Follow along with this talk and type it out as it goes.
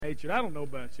good-natured. I don't know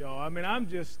about y'all. I mean, I'm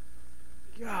just,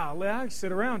 golly, I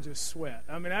sit around and just sweat.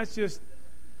 I mean, that's just,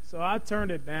 so I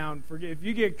turned it down. Forget if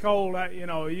you get cold,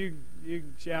 you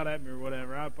can shout at me or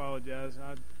whatever. I apologize.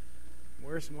 I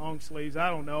wear some long sleeves. I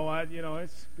don't know.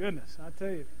 It's goodness, I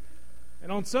tell you.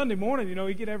 And on Sunday morning,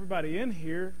 you get everybody in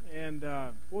here, and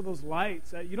those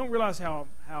lights, you don't realize how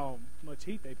much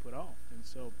heat they put off. And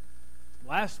so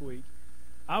last week,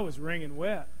 I was wringing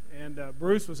wet, and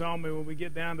Bruce was on me when we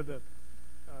get down to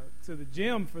the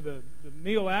gym for the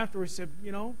meal afterwards. He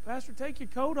said, Pastor, take your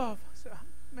coat off. I said,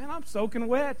 man, I'm soaking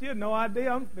wet. You had no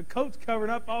idea. The coat's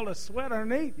covering up all the sweat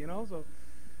underneath, So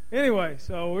anyway,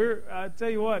 I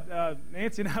tell you what,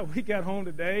 Nancy and I, we got home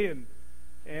today,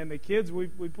 and the kids, we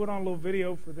put on a little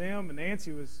video for them, and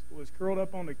Nancy was curled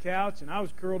up on the couch, and I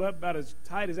was curled up about as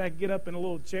tight as I could get up in a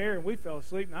little chair, and we fell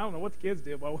asleep. And I don't know what the kids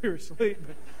did while we were asleep,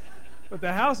 but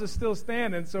the house is still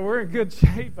standing, so we're in good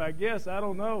shape, I guess. I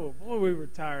don't know. Boy, we were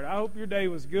tired. I hope your day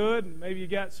was good, and maybe you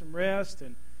got some rest.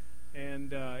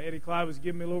 And Eddie Clyde was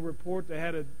giving me a little report. They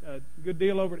had a good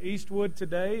deal over at Eastwood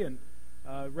today, and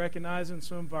recognizing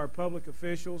some of our public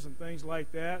officials and things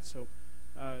like that. So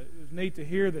it was neat to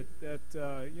hear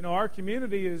that our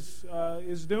community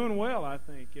is doing well, I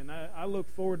think, and I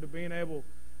look forward to being able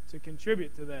to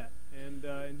contribute to that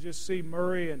and just see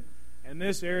Murray and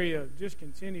this area just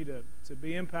continue to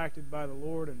be impacted by the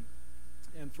Lord,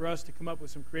 and for us to come up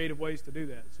with some creative ways to do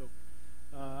that. So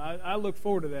I look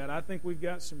forward to that. I think we've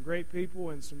got some great people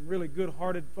and some really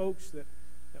good-hearted folks that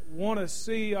want to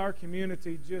see our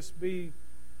community just be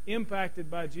impacted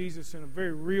by Jesus in a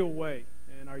very real way.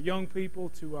 And our young people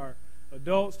to our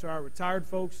adults, to our retired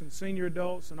folks and senior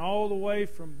adults, and all the way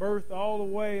from birth all the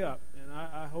way up. And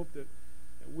I hope that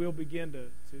we'll begin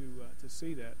to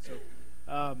see that. So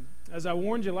as I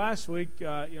warned you last week,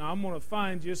 I'm going to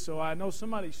find you. So I know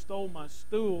somebody stole my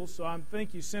stool, so I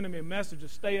think you're sending me a message to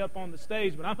stay up on the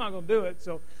stage, but I'm not going to do it.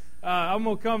 So I'm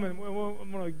going to come and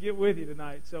I'm going to get with you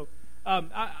tonight. So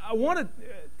I wanted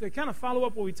to kind of follow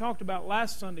up what we talked about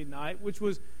last Sunday night, which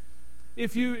was,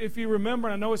 if you remember,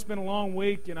 and I know it's been a long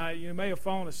week, and you may have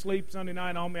fallen asleep Sunday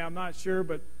night on me, I'm not sure,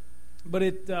 but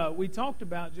we talked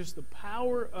about just the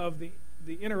power of the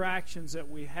interactions that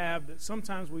we have that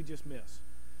sometimes we just miss,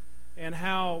 and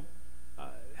how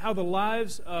the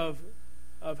lives of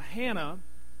Hannah,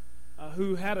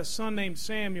 who had a son named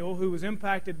Samuel, who was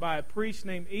impacted by a priest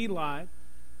named Eli,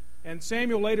 and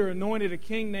Samuel later anointed a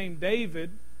king named David,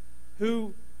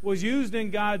 who was used in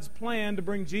God's plan to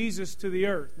bring Jesus to the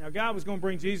earth. Now, God was going to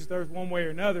bring Jesus to the earth one way or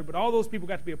another, but all those people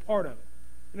got to be a part of it.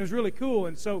 And it was really cool.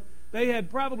 And so they had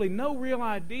probably no real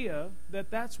idea that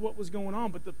that's what was going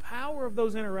on. But the power of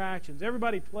those interactions,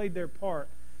 everybody played their part.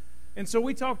 And so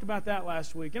we talked about that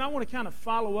last week. And I want to kind of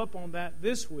follow up on that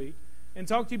this week and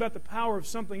talk to you about the power of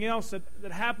something else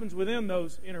that happens within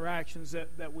those interactions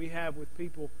that we have with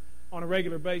people on a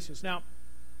regular basis. Now,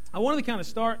 I wanted to kind of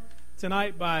start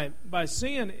tonight by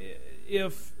seeing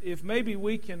if maybe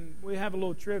we have a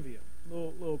little trivia,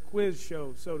 little quiz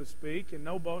show, so to speak, and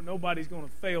nobody's going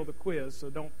to fail the quiz, so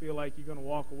don't feel like you're going to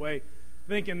walk away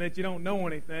thinking that you don't know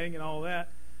anything and all that.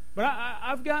 But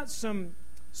I've got some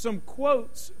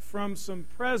quotes from some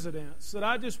presidents that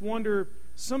I just wonder,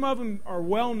 some of them are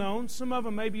well known, some of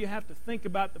them maybe you have to think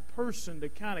about the person to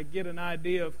kind of get an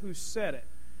idea of who said it.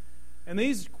 And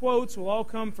these quotes will all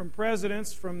come from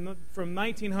presidents from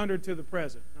 1900 to the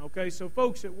present. Okay, so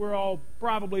folks that we're all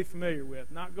probably familiar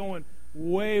with, not going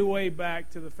way, way back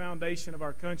to the foundation of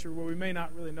our country where we may not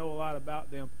really know a lot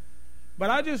about them. But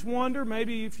I just wonder,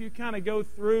 maybe if you kind of go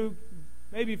through,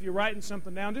 maybe if you're writing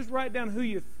something down, just write down who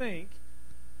you think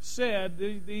said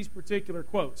these particular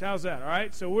quotes. How's that, all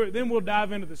right? So then we'll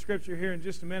dive into the Scripture here in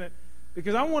just a minute,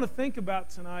 because I want to think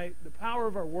about tonight the power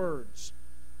of our words.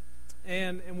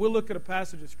 And we'll look at a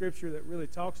passage of Scripture that really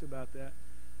talks about that.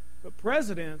 But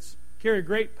presidents carry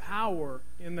great power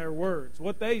in their words.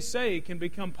 What they say can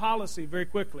become policy very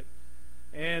quickly.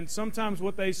 And sometimes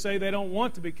what they say they don't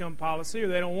want to become policy, or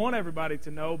they don't want everybody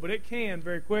to know, but it can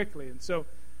very quickly. And so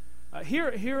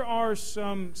here are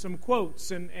some quotes.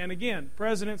 And again,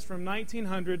 presidents from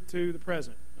 1900 to the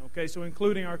present. Okay, so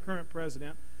including our current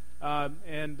president,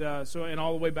 and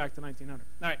all the way back to 1900.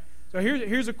 All right. So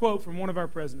here's a quote from one of our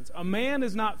presidents. A man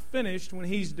is not finished when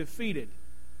he's defeated.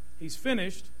 He's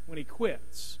finished when he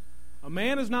quits. A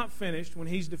man is not finished when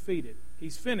he's defeated.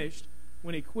 He's finished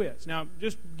when he quits. Now,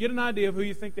 just get an idea of who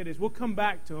you think that is. We'll come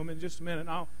back to him in just a minute.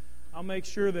 And I'll make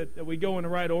sure that we go in the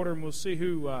right order, and we'll see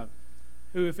who,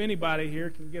 if anybody here,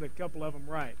 can get a couple of them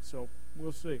right. So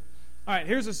we'll see. All right,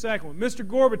 here's the second one. Mr.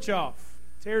 Gorbachev,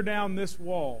 tear down this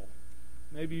wall.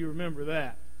 Maybe you remember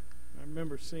that. I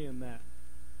remember seeing that.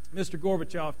 Mr.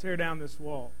 Gorbachev, tear down this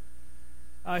wall.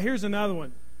 Here's another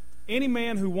one. Any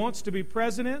man who wants to be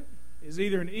president is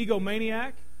either an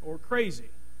egomaniac or crazy.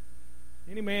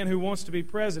 Any man who wants to be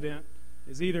president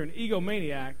is either an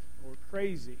egomaniac or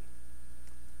crazy.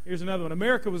 Here's another one.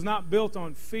 America was not built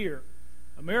on fear.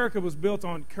 America was built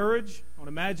on courage, on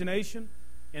imagination,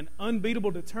 and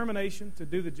unbeatable determination to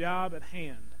do the job at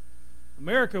hand.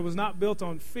 America was not built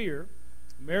on fear.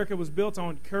 America was built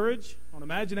on courage, on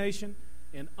imagination,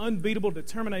 and unbeatable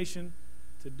determination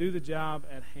to do the job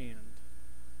at hand.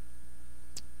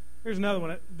 Here's another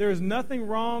one. There is nothing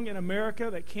wrong in America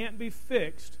that can't be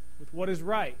fixed with what is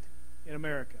right in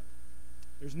America.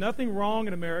 There's nothing wrong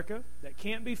in America that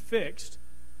can't be fixed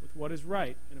with what is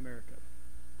right in America.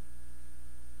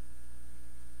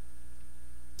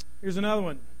 Here's another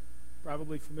one,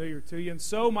 probably familiar to you. And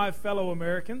so, my fellow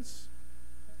Americans,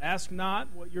 ask not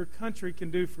what your country can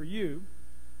do for you.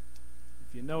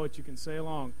 If you know it, you can say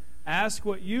along. Ask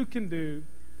what you can do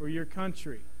for your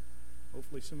country.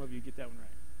 Hopefully some of you get that one right.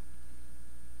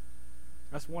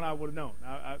 That's one I would have known.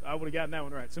 I would have gotten that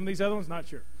one right. Some of these other ones, not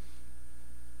sure.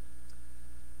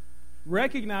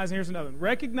 Here's another one.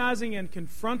 Recognizing and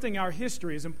confronting our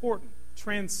history is important.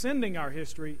 Transcending our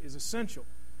history is essential.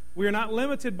 We are not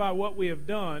limited by what we have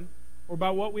done or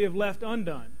by what we have left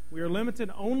undone. We are limited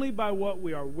only by what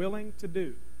we are willing to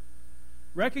do.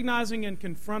 Recognizing and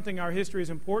confronting our history is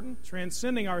important.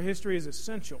 Transcending our history is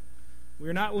essential. We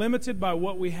are not limited by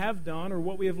what we have done or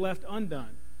what we have left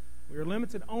undone. We are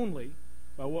limited only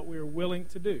by what we are willing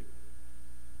to do.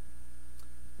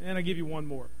 And I'll give you one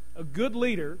more. A good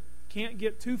leader can't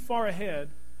get too far ahead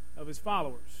of his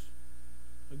followers.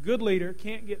 A good leader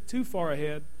can't get too far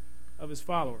ahead of his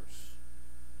followers.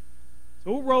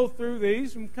 So we'll roll through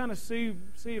these and kind of see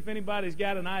if anybody's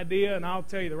got an idea, and I'll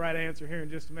tell you the right answer here in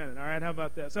just a minute. All right, how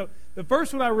about that? So the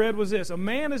first one I read was this. A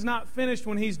man is not finished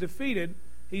when he's defeated.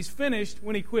 He's finished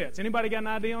when he quits. Anybody got an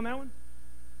idea on that one?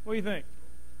 What do you think?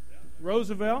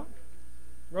 Roosevelt?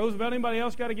 Anybody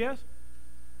else got a guess?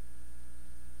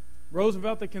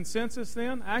 Roosevelt, the consensus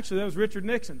then? Actually, that was Richard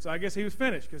Nixon, so I guess he was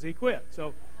finished because he quit.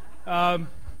 So kind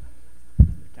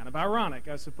of ironic,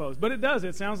 I suppose. But it does.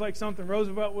 It sounds like something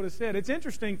Roosevelt would have said. It's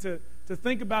interesting to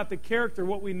think about the character,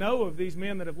 what we know of these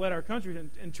men that have led our country,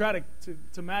 and try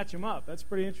to match them up. That's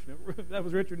pretty interesting. That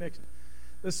was Richard Nixon.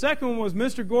 The second one was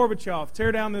Mr. Gorbachev,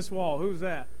 tear down this wall. Who was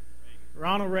that?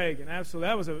 Ronald Reagan.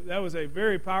 Absolutely. That was a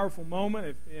very powerful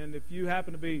moment. If you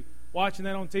happen to be watching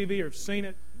that on TV or have seen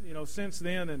it, since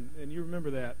then, and you remember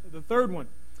that. The third one,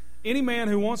 any man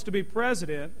who wants to be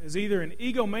president is either an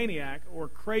egomaniac or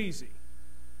crazy.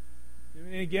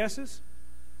 Any guesses?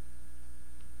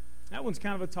 That one's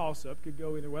kind of a toss-up. Could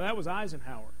go either way. That was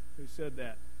Eisenhower who said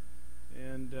that.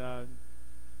 And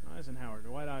Dwight Eisenhower.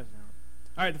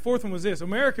 All right, the fourth one was this.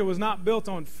 America was not built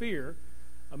on fear.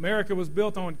 America was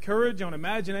built on courage, on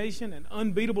imagination, and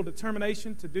unbeatable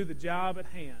determination to do the job at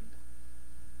hand.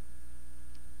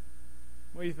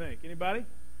 What do you think? Anybody?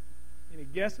 Any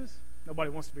guesses? Nobody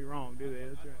wants to be wrong, do they?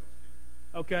 That's right.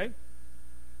 Okay.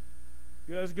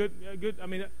 That's good. Good. I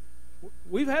mean,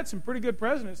 we've had some pretty good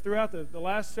presidents throughout the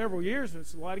last several years.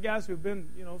 There's a lot of guys who have been,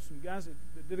 some guys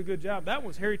that did a good job. That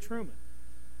was Harry Truman.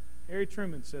 Harry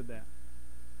Truman said that.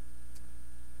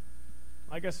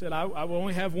 Like I said, I will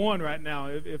only have one right now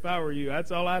if I were you.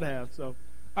 That's all I'd have. So,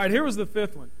 all right, here was the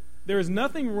fifth one. There is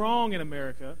nothing wrong in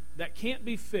America that can't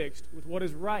be fixed with what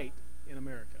is right in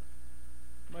America.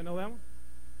 Anybody know that one?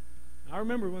 I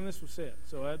remember when this was said,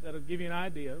 so that'll give you an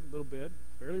idea a little bit,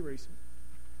 fairly recent.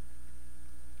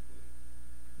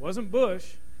 It wasn't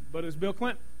Bush, but it was Bill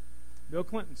Clinton. Bill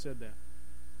Clinton said that.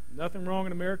 Nothing wrong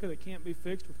in America that can't be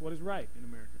fixed with what is right in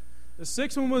America. The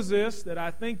sixth one was this, that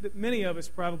I think that many of us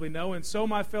probably know, and so,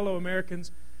 my fellow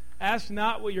Americans, ask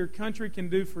not what your country can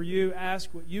do for you, ask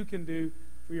what you can do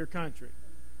for your country.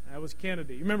 That was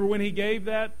Kennedy. You remember when he gave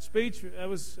that speech? That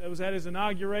was at his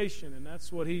inauguration, and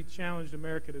that's what he challenged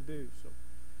America to do.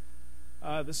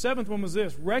 So, the seventh one was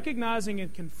this. Recognizing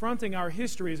and confronting our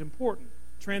history is important.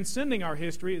 Transcending our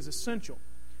history is essential.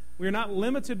 We are not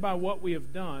limited by what we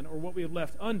have done or what we have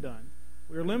left undone.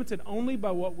 We are limited only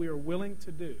by what we are willing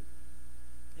to do.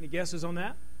 Any guesses on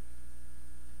that?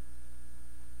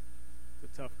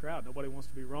 It's a tough crowd. Nobody wants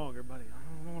to be wrong. Everybody,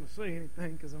 I don't want to say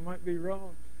anything because I might be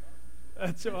wrong.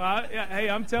 So, hey,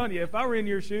 I'm telling you, if I were in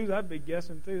your shoes, I'd be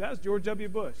guessing too. That was George W.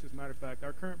 Bush, as a matter of fact,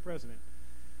 our current president.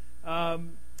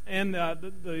 And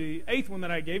the eighth one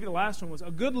that I gave you, the last one, was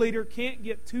a good leader can't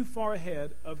get too far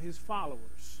ahead of his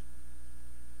followers.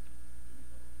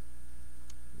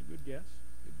 Good guess.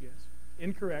 Good guess.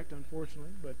 Incorrect,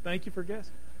 unfortunately, but thank you for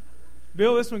guessing.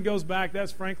 Bill, this one goes back.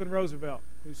 That's Franklin Roosevelt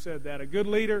who said that. A good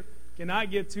leader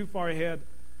cannot get too far ahead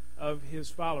of his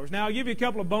followers. Now, I'll give you a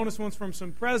couple of bonus ones from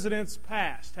some presidents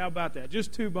past. How about that?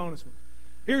 Just 2 bonus ones.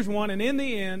 Here's one. And in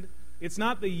the end, it's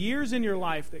not the years in your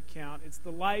life that count. It's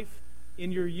the life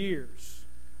in your years.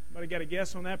 Anybody got a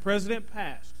guess on that? President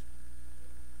past.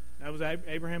 That was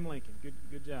Abraham Lincoln.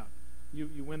 Good job.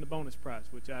 You win the bonus prize,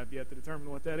 which I have yet to determine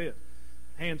what that is.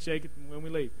 Handshake it when we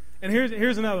leave. And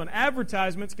here's another one.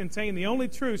 Advertisements contain the only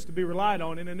truths to be relied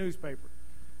on in a newspaper.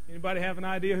 Anybody have an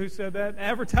idea who said that?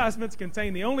 Advertisements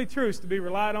contain the only truths to be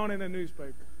relied on in a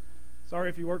newspaper. Sorry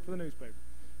if you work for the newspaper.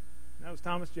 That was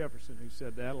Thomas Jefferson who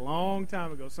said that a long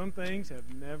time ago. Some things have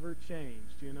never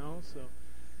changed, So,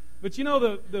 but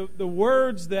the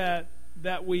words that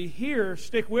we hear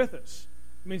stick with us.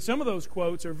 I mean, some of those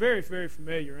quotes are very, very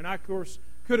familiar, and I, of course,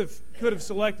 could have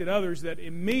selected others that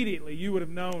immediately you would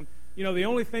have known. The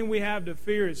only thing we have to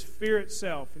fear is fear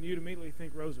itself, and you'd immediately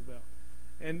think Roosevelt.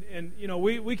 And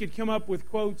we could come up with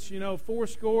quotes,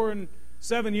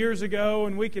 407 years ago,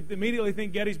 and we could immediately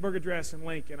think Gettysburg Address and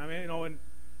Lincoln. I mean,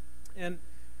 and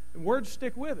words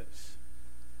stick with us.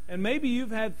 And maybe you've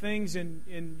had things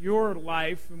in your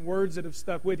life and words that have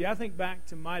stuck with you. I think back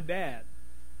to my dad.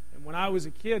 And when I was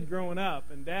a kid growing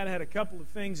up, and Dad had a couple of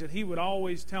things that he would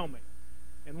always tell me.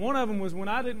 And one of them was when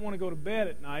I didn't want to go to bed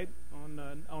at night,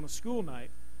 on a school night,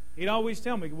 he'd always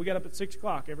tell me, we got up at 6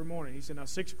 o'clock every morning. He said, now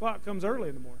 6 o'clock comes early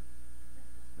in the morning.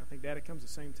 And I think, Dad, it comes the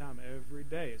same time every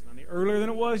day. It's not any earlier than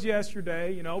it was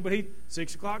yesterday, but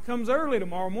 6 o'clock comes early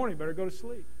tomorrow morning. Better go to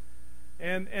sleep.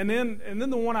 And then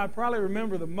the one I probably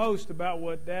remember the most about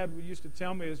what Dad used to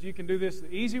tell me is you can do this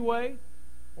the easy way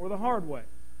or the hard way.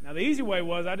 Now, the easy way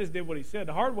was I just did what he said.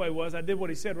 The hard way was I did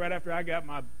what he said right after I got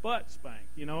my butt spanked.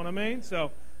 You know what I mean? So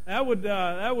that would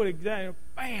exactly,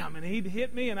 bam, and he'd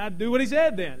hit me, and I'd do what he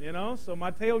said then, So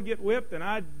my tail would get whipped, and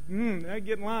I'd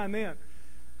get in line then.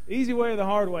 Easy way or the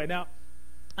hard way. Now,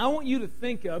 I want you to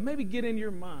think of, maybe get in your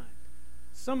mind,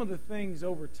 some of the things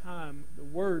over time, the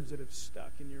words that have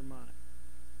stuck in your mind,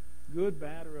 good,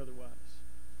 bad, or otherwise.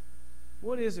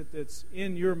 What is it that's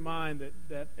in your mind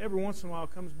that every once in a while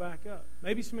comes back up?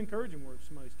 Maybe some encouraging words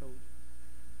somebody's told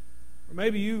you. Or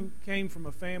maybe you came from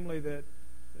a family that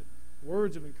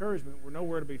words of encouragement were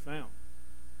nowhere to be found.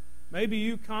 Maybe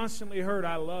you constantly heard,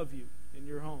 I love you, in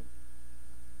your home.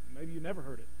 Maybe you never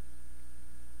heard it.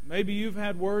 Maybe you've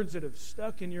had words that have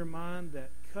stuck in your mind that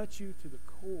cut you to the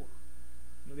core.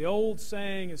 The old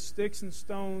saying is, sticks and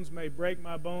stones may break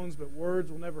my bones, but words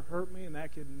will never hurt me, and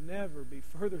that could never be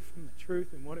further from the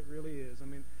truth than what it really is. I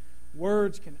mean,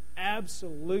 words can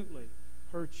absolutely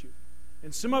hurt you.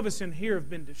 And some of us in here have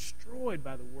been destroyed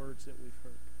by the words that we've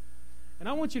heard. And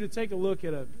I want you to take a look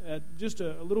at just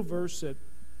a little verse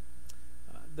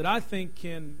that I think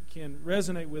can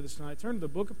resonate with us tonight. Turn to the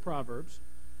book of Proverbs.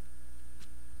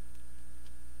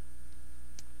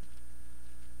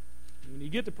 When you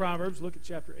get to Proverbs, look at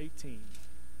chapter 18.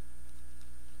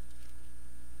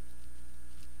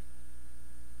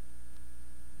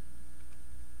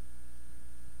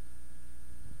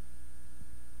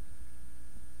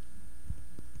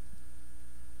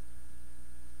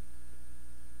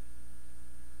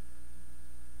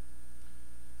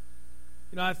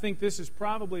 I think this is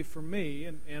probably for me,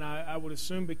 and I would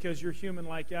assume because you're human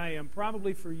like I am,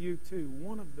 probably for you too,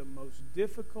 one of the most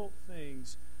difficult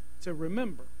things to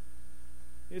remember.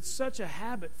 It's such a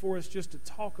habit for us just to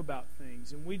talk about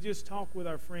things, and we just talk with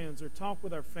our friends or talk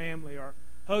with our family, our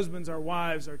husbands, our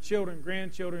wives, our children,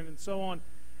 grandchildren, and so on.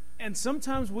 And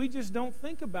sometimes we just don't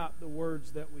think about the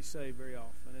words that we say very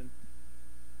often.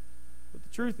 But the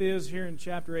truth is, here in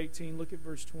chapter 18, look at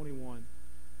verse 21.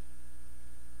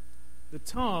 The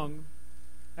tongue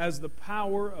has the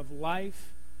power of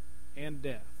life and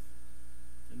death,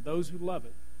 and those who love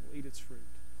it will eat its fruit.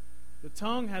 The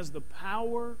tongue has the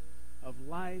power of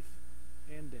life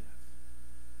and death.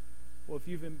 Well, if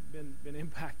you've been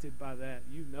impacted by that,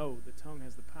 you know the tongue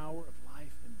has the power of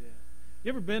life and death.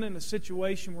 You ever been in a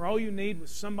situation where all you need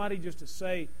was somebody just to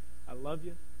say, I love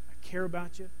you, I care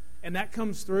about you, and that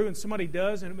comes through and somebody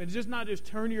does, and it's just not just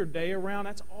turn your day around.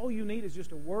 That's all you need is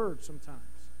just a word sometimes.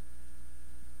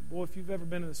 But boy, if you've ever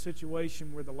been in a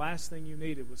situation where the last thing you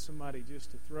needed was somebody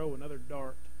just to throw another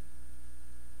dart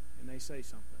and they say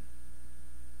something.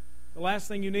 The last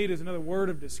thing you need is another word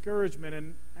of discouragement,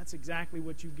 and that's exactly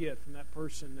what you get from that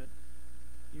person that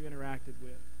you interacted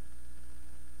with.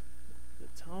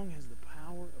 The tongue has the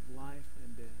power of life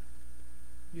and death.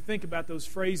 You think about those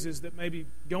phrases that may be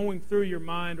going through your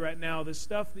mind right now, the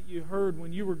stuff that you heard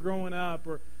when you were growing up,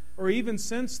 or even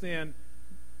since then,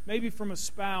 maybe from a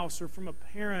spouse or from a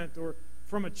parent or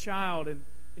from a child, and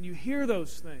you hear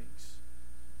those things.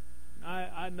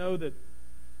 I know that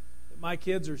my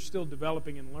kids are still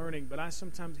developing and learning, but I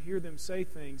sometimes hear them say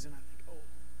things, and I think,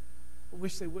 oh, I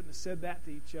wish they wouldn't have said that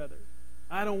to each other.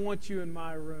 I don't want you in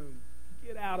my room.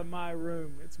 Get out of my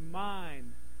room. It's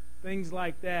mine. Things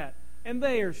like that. And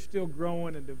they are still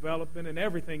growing and developing, and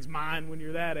everything's mine when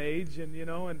you're that age. And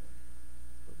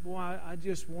but boy, I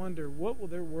just wonder, what will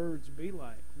their words be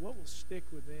like? What will stick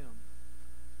with them?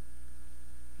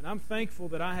 And I'm thankful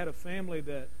that I had a family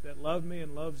that loved me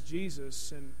and loves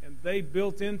Jesus, and they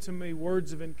built into me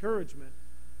words of encouragement.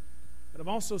 But I've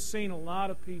also seen a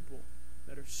lot of people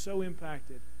that are so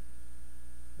impacted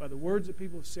by the words that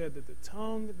people have said that the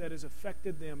tongue that has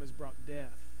affected them has brought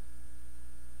death.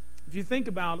 If you think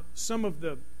about some of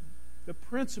the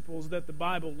principles that the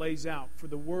Bible lays out for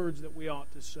the words that we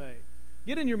ought to say,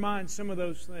 get in your mind some of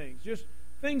those things. Just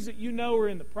things that you know are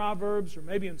in the Proverbs or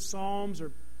maybe in Psalms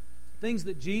or things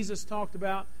that Jesus talked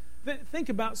about. Think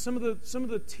about some of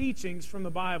the teachings from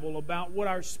the Bible about what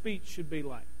our speech should be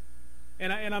like.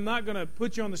 And I'm not going to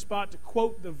put you on the spot to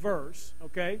quote the verse,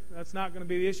 okay? That's not going to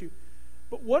be the issue.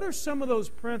 But what are some of those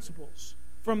principles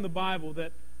from the Bible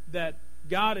that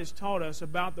God has taught us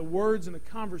about the words and the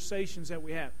conversations that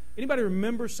we have? Anybody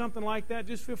remember something like that?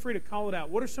 Just feel free to call it out.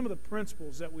 What are some of the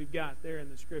principles that we've got there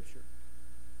in the Scripture?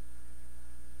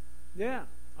 Yeah.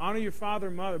 Honor your father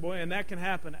and mother, boy, and that can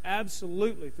happen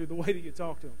absolutely through the way that you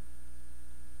talk to them.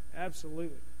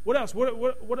 Absolutely. What else?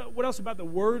 What else about the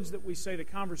words that we say, the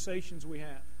conversations we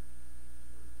have?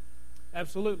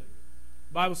 Absolutely.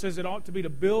 The Bible says it ought to be to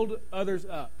build others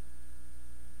up.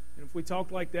 And if we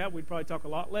talked like that, we'd probably talk a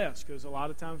lot less, because a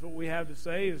lot of times what we have to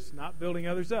say is not building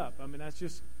others up. I mean, that's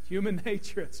just human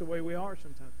nature. That's the way we are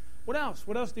sometimes. What else?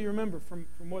 What else do you remember from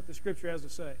what the Scripture has to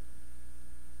say?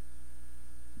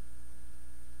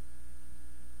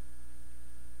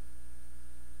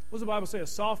 What does the Bible say? A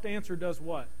soft answer does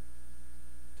what?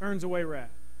 Turns away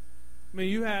wrath. I mean,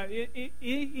 you have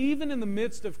even in the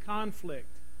midst of conflict,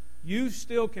 you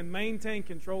still can maintain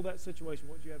control of that situation.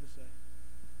 What do you have to say?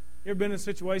 You ever been in a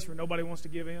situation where nobody wants to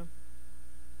give in?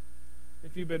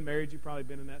 If you've been married, you've probably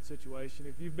been in that situation.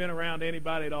 If you've been around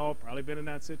anybody at all, probably been in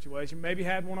that situation. Maybe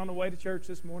had one on the way to church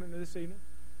this morning or this evening.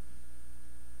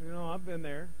 I've been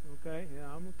there. Okay, yeah,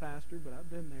 I'm a pastor, but I've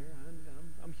been there.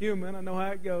 I'm human. I know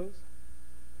how it goes.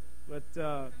 But,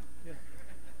 yeah.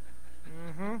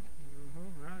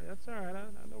 Right, that's all right.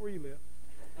 I know where you live.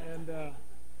 And,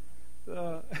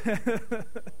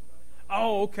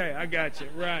 oh, okay. I got you.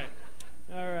 Right.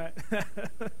 All right.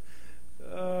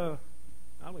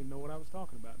 I don't even know what I was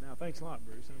talking about now. Thanks a lot,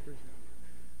 Bruce. I appreciate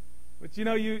it.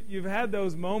 But, you've had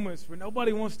those moments where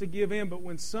nobody wants to give in, but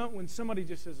when somebody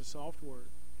just says a soft word,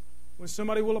 when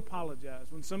somebody will apologize,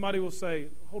 when somebody will say,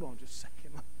 hold on just a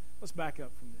second, let's back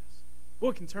up from this. Boy,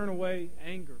 it can turn away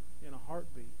anger in a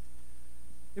heartbeat.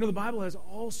 The Bible has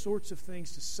all sorts of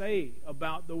things to say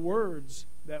about the words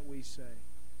that we say.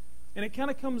 And it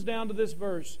kind of comes down to this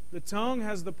verse. The tongue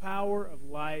has the power of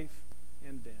life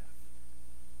and death.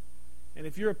 And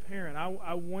if you're a parent,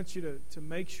 I want you to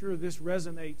make sure this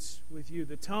resonates with you.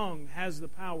 The tongue has the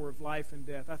power of life and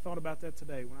death. I thought about that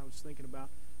today when I was thinking about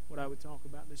what I would talk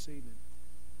about this evening.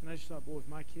 And I just thought, boy, with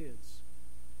my kids,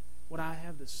 what I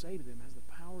have to say to them has the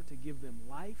power to give them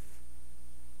life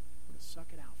or to suck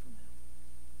it out from them.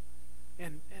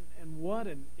 And what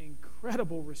an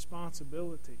incredible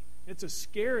responsibility. It's a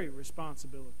scary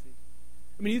responsibility.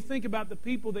 I mean, you think about the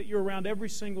people that you're around every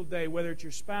single day, whether it's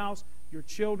your spouse, your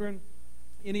children,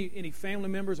 any family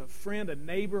members, a friend, a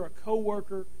neighbor, a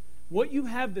coworker. What you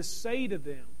have to say to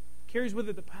them carries with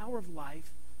it the power of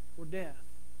life or death.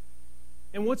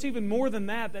 And what's even more than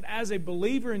that as a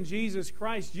believer in Jesus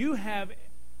Christ, you have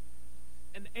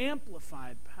an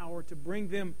amplified power to bring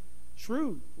them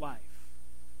true life.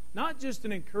 Not just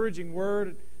an encouraging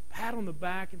word, pat on the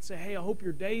back and say, hey, I hope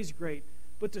your day's great,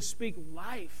 but to speak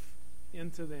life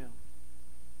into them.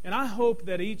 And I hope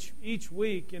that each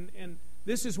week, and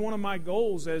this is one of my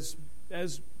goals as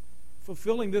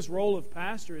fulfilling this role of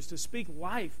pastor, is to speak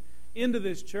life into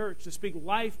this church, to speak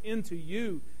life into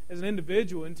you as an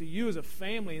individual, into you as a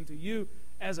family, into you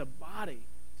as a body,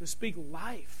 to speak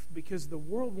life, because the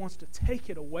world wants to take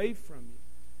it away from you.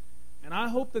 And I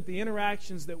hope that the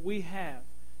interactions that we have,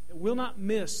 that we'll not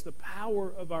miss the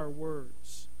power of our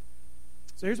words.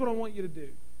 So here's what I want you to do.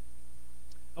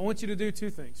 I want you to do two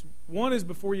things. One is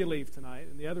before you leave tonight,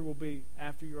 and the other will be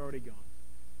after you're already gone.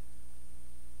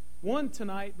 One,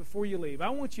 tonight, before you leave,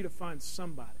 I want you to find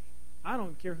somebody. I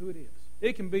don't care who it is.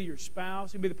 It can be your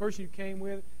spouse. It can be the person you came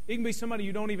with. It can be somebody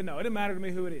you don't even know. It doesn't matter to me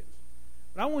who it is.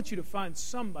 But I want you to find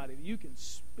somebody that you can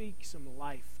speak some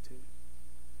life to.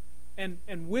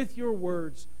 And with your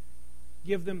words,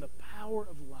 give them the power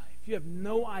of life. You have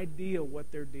no idea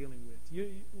what they're dealing with.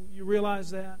 You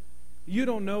realize that? You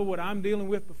don't know what I'm dealing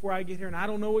with before I get here, and I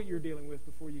don't know what you're dealing with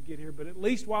before you get here, but at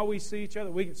least while we see each other,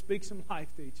 we can speak some life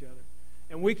to each other,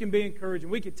 and we can be encouraged,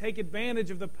 and we can take advantage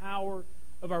of the power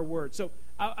of our words. So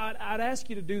I'd ask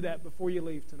you to do that before you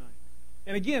leave tonight.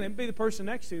 And again, it'd be the person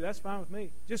next to you. That's fine with me.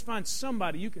 Just find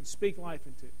somebody you can speak life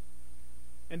into.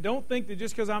 And don't think that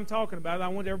just because I'm talking about it, I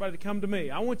want everybody to come to me.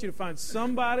 I want you to find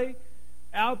somebody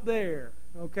out there,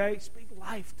 okay? Speak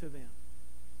life to them.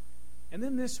 And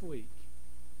then this week,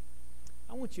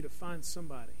 I want you to find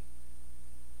somebody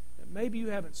that maybe you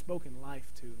haven't spoken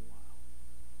life to in a while.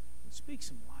 And speak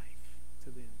some life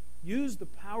to them. Use the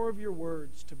power of your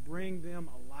words to bring them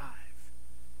alive.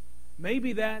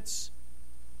 Maybe that's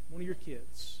one of your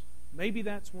kids. Maybe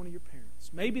that's one of your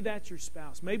parents. Maybe that's your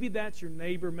spouse. Maybe that's your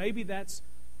neighbor. Maybe that's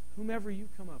whomever you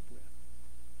come up with.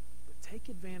 But take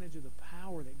advantage of the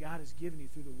power that God has given you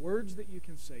through the words that you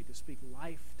can say to speak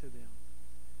life to them.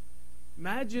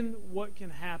 Imagine what can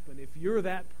happen if you're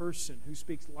that person who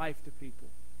speaks life to people.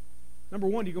 Number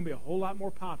one, you're going to be a whole lot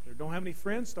more popular. Don't have any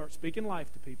friends? Start speaking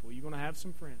life to people. You're going to have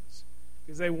some friends.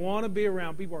 Because they want to be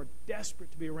around. People are desperate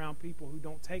to be around people who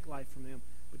don't take life from them,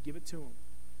 but give it to them.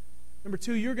 Number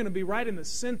two, you're going to be right in the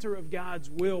center of God's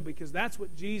will, because that's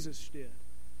what Jesus did.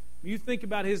 When you think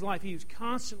about His life, He was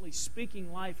constantly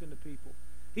speaking life into people.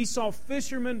 He saw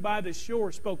fishermen by the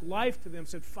shore, spoke life to them,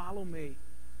 said, "Follow me."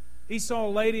 He saw a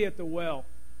lady at the well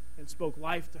and spoke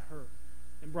life to her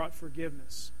and brought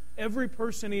forgiveness. Every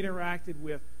person he interacted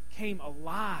with came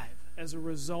alive as a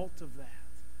result of that.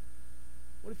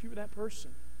 What if you were that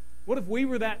person? What if we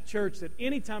were that church that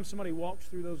anytime somebody walks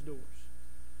through those doors,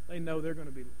 they know they're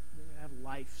going to have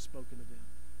life spoken to them?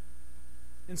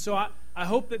 And so I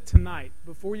hope that tonight,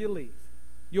 before you leave,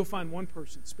 you'll find one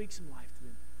person, speak some life to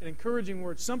them, an encouraging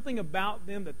word, something about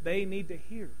them that they need to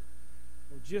hear.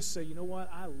 Or just say, "You know what?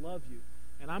 I love you,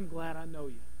 and I'm glad I know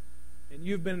you. And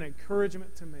you've been an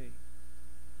encouragement to me."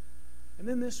 And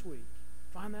then this week,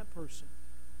 find that person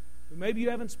who maybe you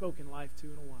haven't spoken life to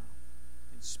in a while,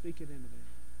 and speak it into them.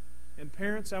 And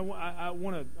parents, I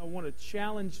want to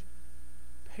challenge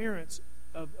parents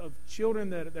of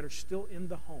children that are still in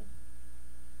the home.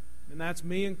 And that's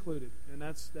me included. And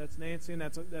that's Nancy, and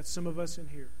that's some of us in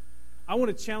here. I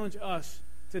want to challenge us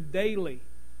to daily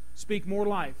speak more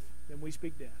life than we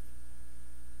speak death.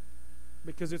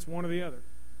 Because it's one or the other.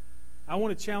 I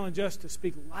want to challenge us to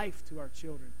speak life to our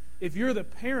children. If you're the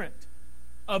parent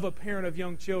of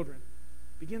young children,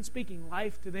 begin speaking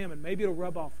life to them, and maybe it'll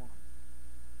rub off on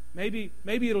them.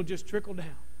 Maybe it'll just trickle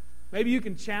down. Maybe you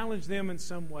can challenge them in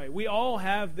some way. We all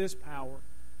have this power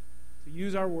to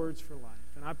use our words for life,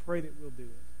 and I pray that we'll do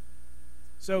it.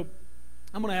 So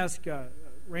I'm going to ask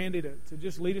Randy to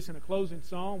just lead us in a closing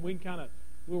song.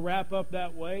 We'll wrap up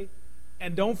that way.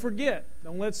 And don't forget,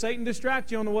 don't let Satan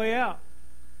distract you on the way out.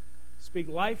 Speak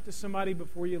life to somebody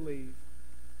before you leave.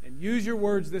 And use your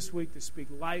words this week to speak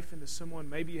life into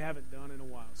someone maybe you haven't done in a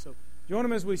while. So join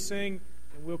them as we sing,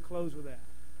 and we'll close with that.